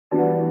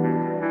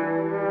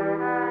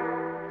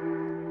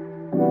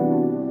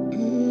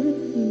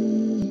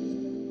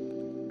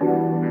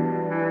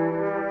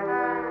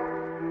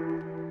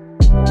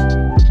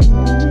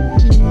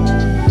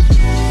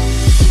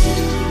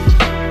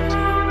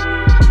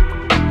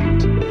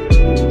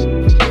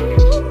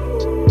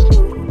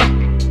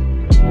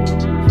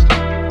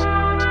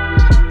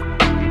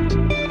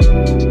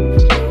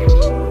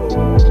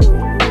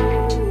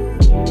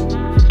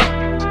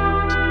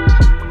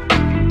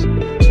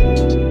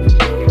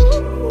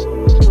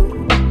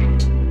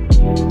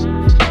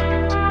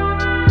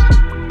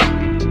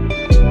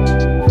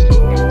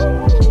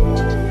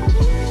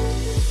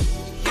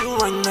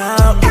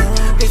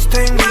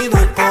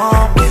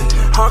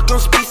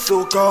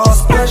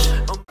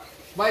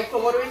Boy,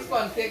 cover with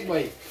contact,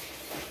 boy.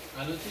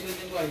 I don't see the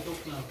thing I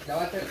took now. I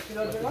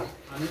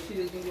don't see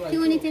the thing The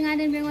only thing I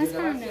didn't bring was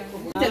candle.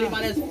 Tell him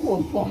it's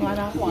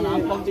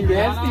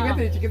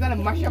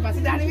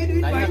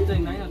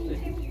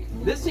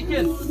this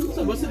chicken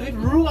supposed to be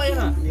raw,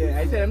 yeah.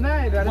 I tell him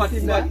now. What?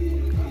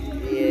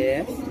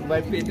 Yeah.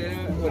 By Peter,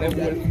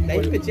 whatever.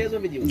 Nice pictures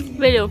of video.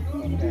 Video.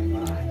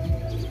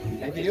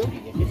 Nice video.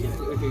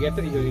 If you get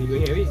it, you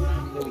heavy.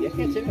 You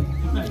catch it.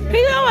 Can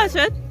you watch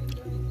it?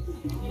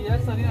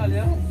 Yes, sorry,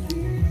 earlier.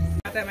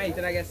 Time I eat,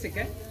 I get sick,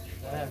 eh?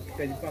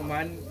 Because if a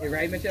man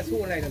arrives at your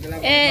school, I don't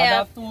know.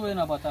 Yeah. Two in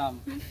about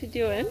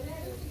Video.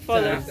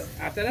 Follow.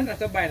 After that, I have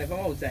to buy it from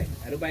outside.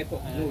 I don't buy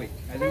pork. No way.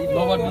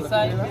 No one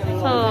inside.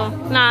 So,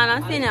 nah,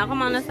 not seen it.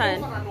 Come on the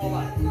side.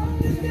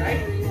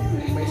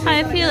 How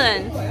you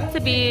feeling? To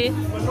be,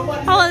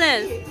 how old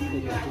is?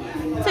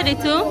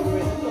 32?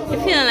 You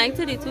feeling like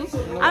 32?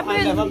 I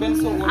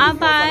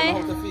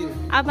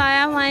buy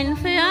a wine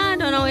for you. I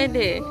don't know what it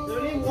is.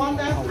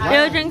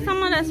 You drink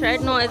some of this, right?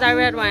 No, it's a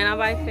red wine. I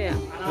buy for you.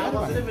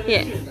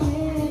 Yeah.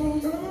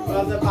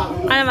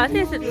 I never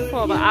tasted it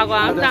before, but I'll go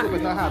ask Dan.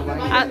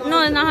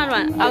 No, it's not hard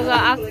one. I'll go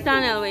ask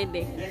Daniel what it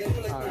is.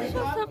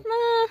 Shut up,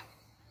 man.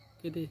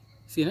 Kitty,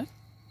 see it?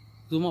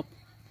 Zoom up.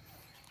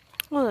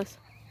 What is this?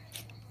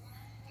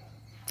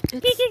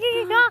 What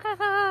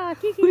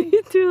are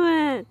you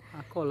doing?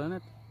 I'm calling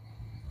it.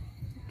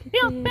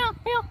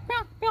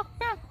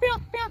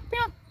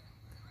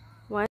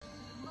 What?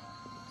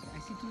 I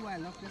see two I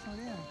love just now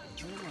there.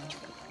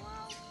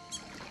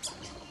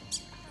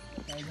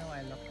 I know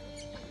I love.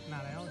 Nah, I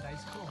know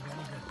that's cool.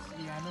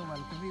 Yeah, I know. Well,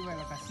 to me, well,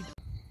 I see.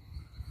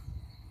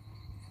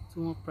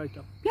 Zoom up right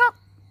up.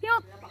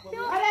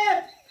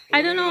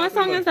 I don't know what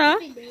song is that.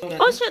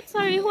 Oh shit,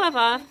 sorry,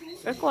 whoever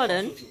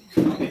recording.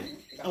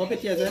 I'll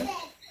put you there.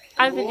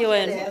 I'll video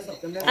in.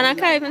 And I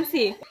can't even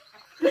see.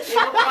 No!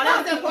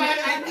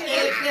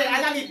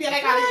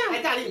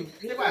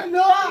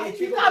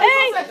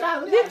 Hey!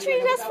 The tree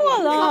just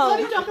fall off.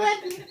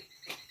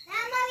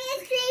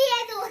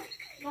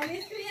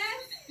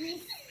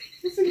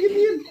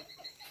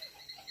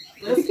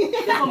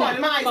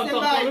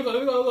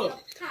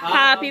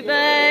 Happy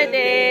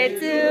birthday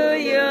to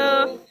you.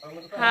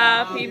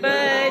 Happy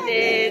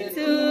birthday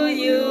to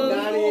you.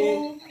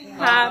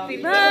 Happy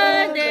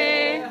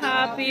birthday.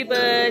 Happy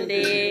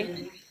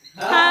birthday.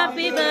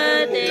 Happy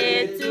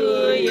birthday to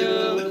you.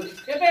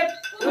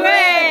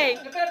 Hooray!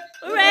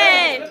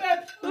 Hooray!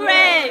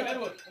 Hooray!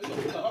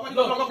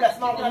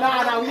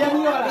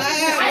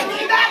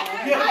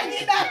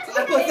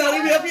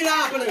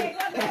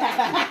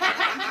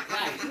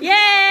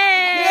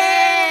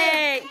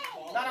 Yay!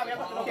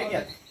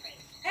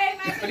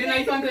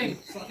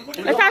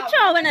 Let's have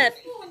show in it.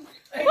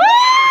 Woo!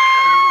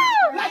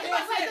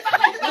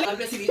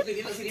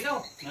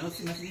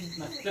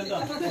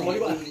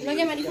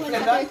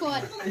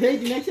 Hey,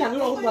 the next time,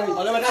 look by.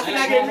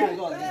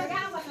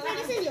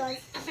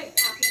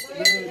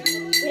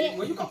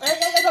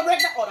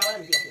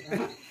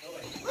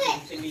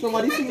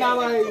 Somebody sing now,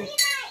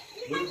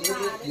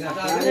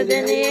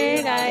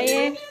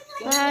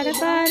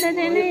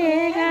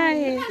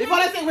 before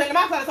I sing, wait,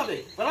 let me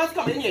something. When I was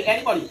coming in here,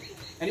 anybody,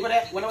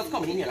 when I was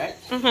coming in here, right?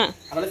 I'm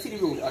gonna see the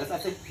room. I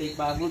just take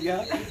bath, look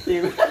here.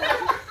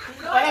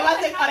 I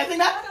think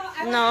that?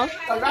 No.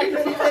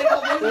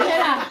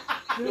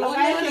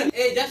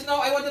 Hey, just now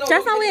I want to know.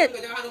 Just now wait.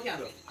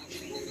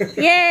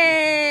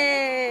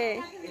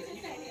 Yay!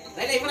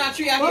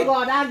 Oh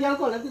God, I'm young.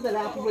 Let's do the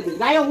last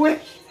one. I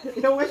wish.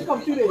 You wish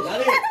come to this.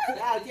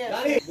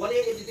 What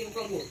is everything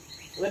from you?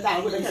 We're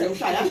down with the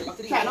shy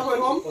not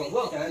going home.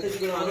 I never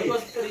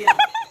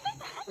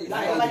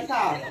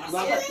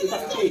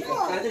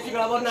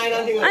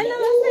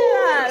say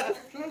that.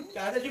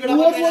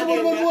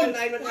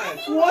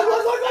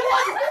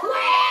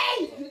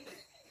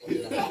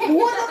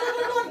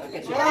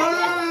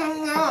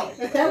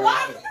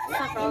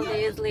 Several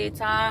days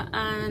later,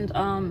 and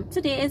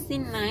today is the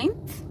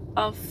 9th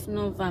of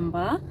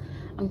November.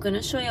 I'm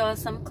gonna show you all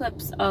some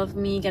clips of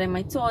me getting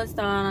my toes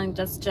done and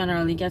just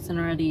generally getting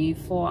ready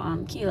for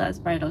Kayla's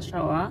bridal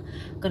shower.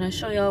 I'm gonna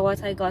show you all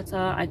what I got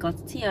her. I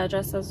got Tia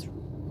dresses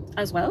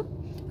as well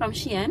from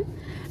Shein,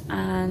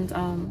 and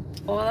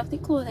all of the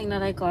clothing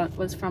that I got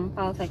was from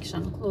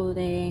Perfection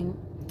Clothing.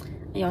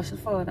 You should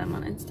follow them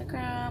on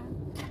Instagram,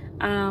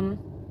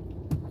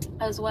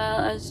 as well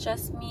as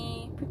just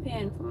me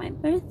preparing for my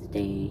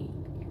birthday.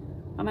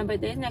 My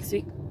birthday is next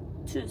week,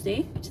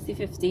 Tuesday, which is the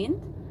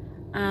 15th,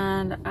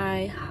 and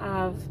I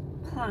have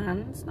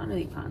plans, not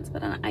really plans,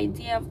 but an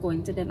idea of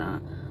going to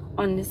dinner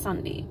on this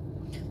Sunday.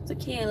 So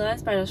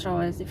Kayla's bridal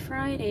shower is the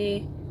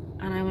Friday,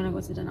 and I want to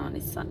go to dinner on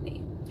this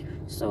Sunday.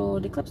 So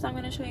the clips I'm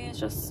going to show you is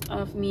just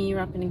of me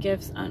wrapping the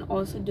gifts and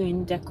also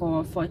doing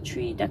decor for a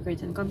tree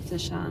decorating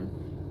competition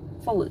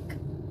for work.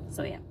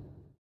 So yeah.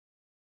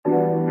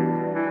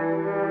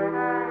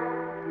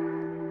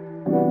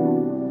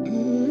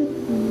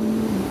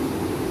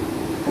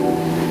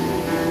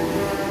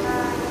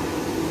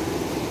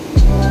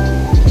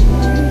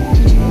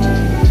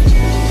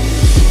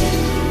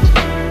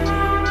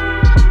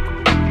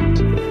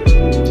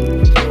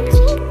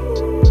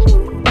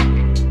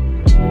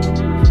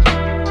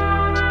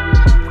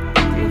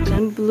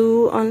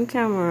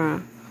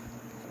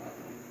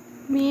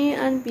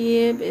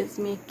 is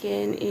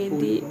making a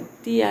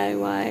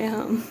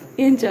DIY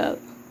angel.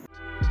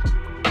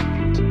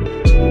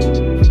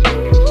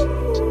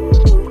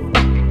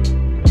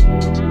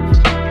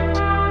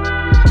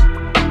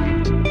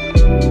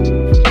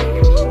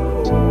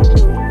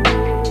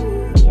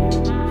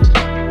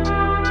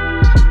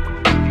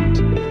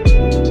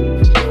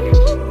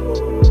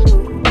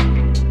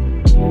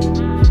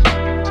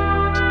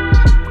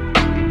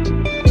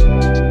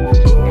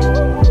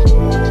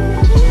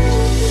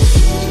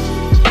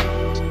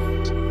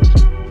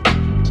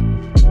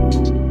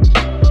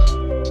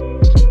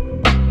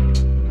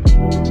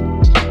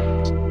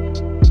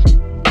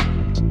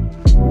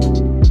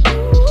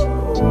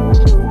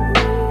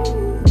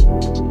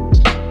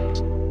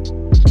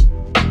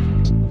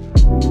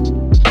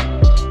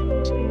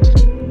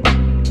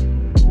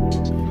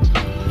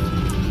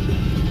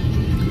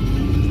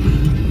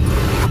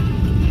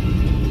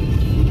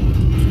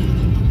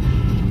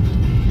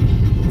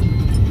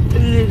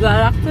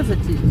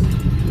 Activities.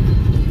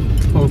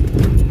 Oh.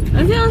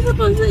 Are you not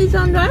supposed to eat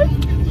on drive?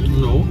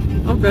 No.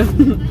 Okay.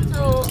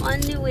 So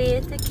on the way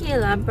to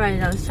Kayla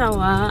bridal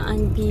shower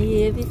and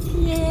babe is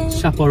here.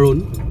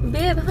 Chaperone.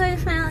 Babe, how you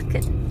feel like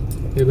it?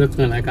 It looks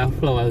like a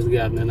flowers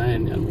garden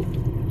in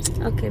Indian.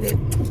 Okay, babe.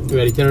 You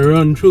ready to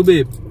run through,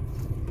 babe?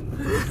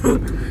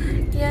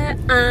 Yeah,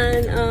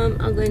 and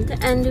I'm going to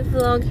end the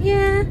vlog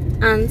here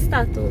and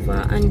start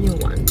over a new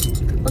one.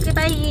 Okay,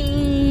 bye.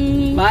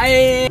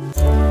 Bye.